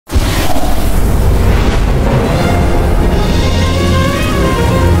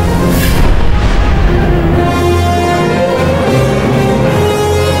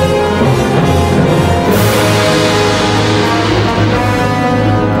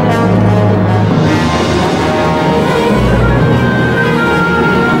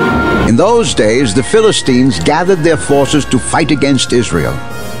In those days the Philistines gathered their forces to fight against Israel.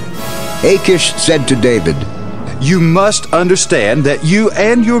 Achish said to David, "You must understand that you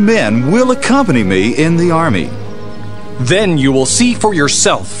and your men will accompany me in the army." Then you will see for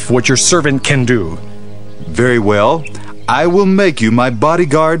yourself what your servant can do. "Very well, I will make you my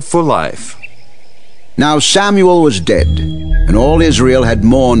bodyguard for life." Now Samuel was dead, and all Israel had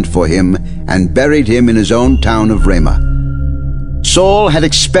mourned for him and buried him in his own town of Ramah. Saul had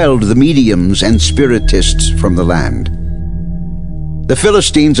expelled the mediums and spiritists from the land. The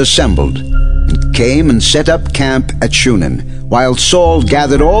Philistines assembled and came and set up camp at Shunem, while Saul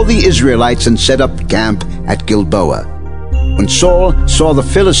gathered all the Israelites and set up camp at Gilboa. When Saul saw the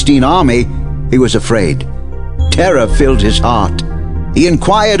Philistine army, he was afraid. Terror filled his heart. He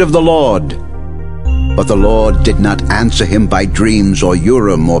inquired of the Lord, but the Lord did not answer him by dreams or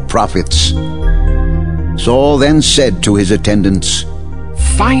Urim or prophets. Saul then said to his attendants,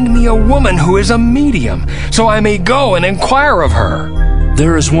 Find me a woman who is a medium, so I may go and inquire of her.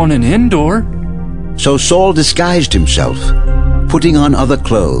 There is one in Endor. So Saul disguised himself, putting on other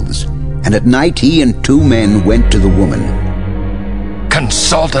clothes, and at night he and 2 men went to the woman.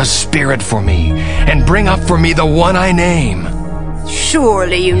 Consult a spirit for me, and bring up for me the one I name.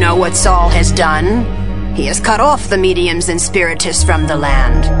 Surely you know what Saul has done. He has cut off the mediums and spiritists from the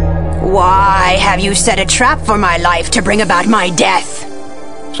land. Why have you set a trap for my life to bring about my death?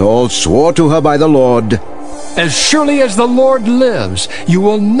 Saul swore to her by the Lord, As surely as the Lord lives, you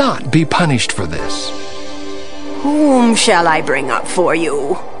will not be punished for this. Whom shall I bring up for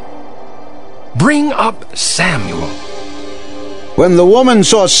you? Bring up Samuel. When the woman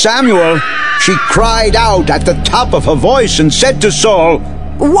saw Samuel, she cried out at the top of her voice and said to Saul,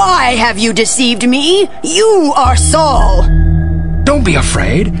 Why have you deceived me? You are Saul. Don't be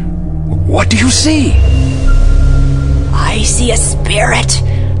afraid. What do you see? I see a spirit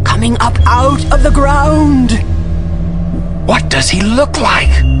coming up out of the ground. What does he look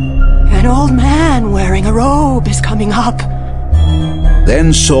like? An old man wearing a robe is coming up.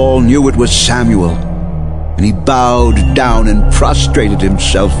 Then Saul knew it was Samuel, and he bowed down and prostrated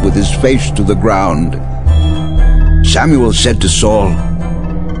himself with his face to the ground. Samuel said to Saul,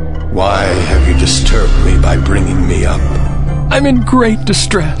 Why have you disturbed me by bringing me up? I'm in great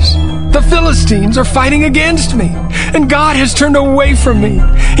distress. The Philistines are fighting against me, and God has turned away from me.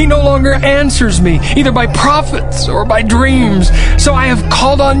 He no longer answers me, either by prophets or by dreams. So I have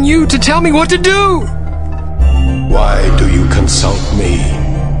called on you to tell me what to do. Why do you consult me,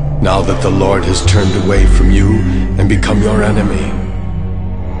 now that the Lord has turned away from you and become your enemy?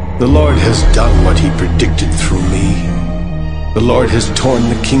 The Lord has done what he predicted through me. The Lord has torn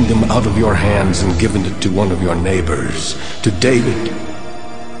the kingdom out of your hands and given it to one of your neighbors, to David.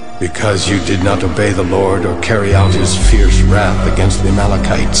 Because you did not obey the Lord or carry out his fierce wrath against the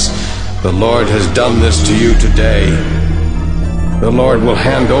Amalekites, the Lord has done this to you today. The Lord will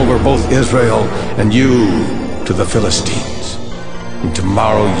hand over both Israel and you to the Philistines. And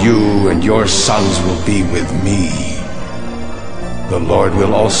tomorrow you and your sons will be with me. The Lord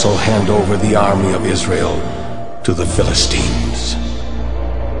will also hand over the army of Israel to the Philistines.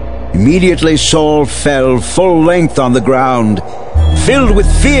 Immediately Saul fell full length on the ground, filled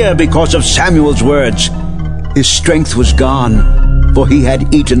with fear because of Samuel's words. His strength was gone, for he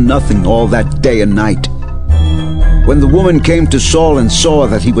had eaten nothing all that day and night. When the woman came to Saul and saw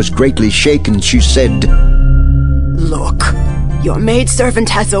that he was greatly shaken, she said, Look, your maidservant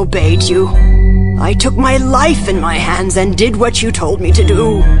has obeyed you. I took my life in my hands and did what you told me to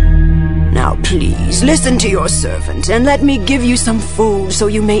do. Now please, listen to your servant, and let me give you some food so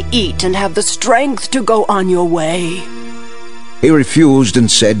you may eat and have the strength to go on your way. He refused and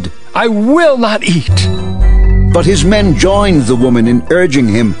said, I will not eat. But his men joined the woman in urging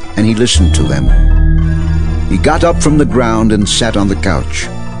him, and he listened to them. He got up from the ground and sat on the couch.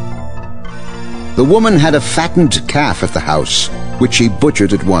 The woman had a fattened calf at the house, which she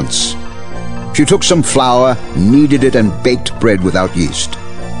butchered at once. She took some flour, kneaded it, and baked bread without yeast.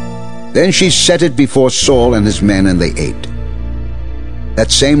 Then she set it before Saul and his men, and they ate. That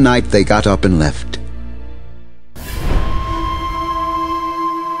same night they got up and left.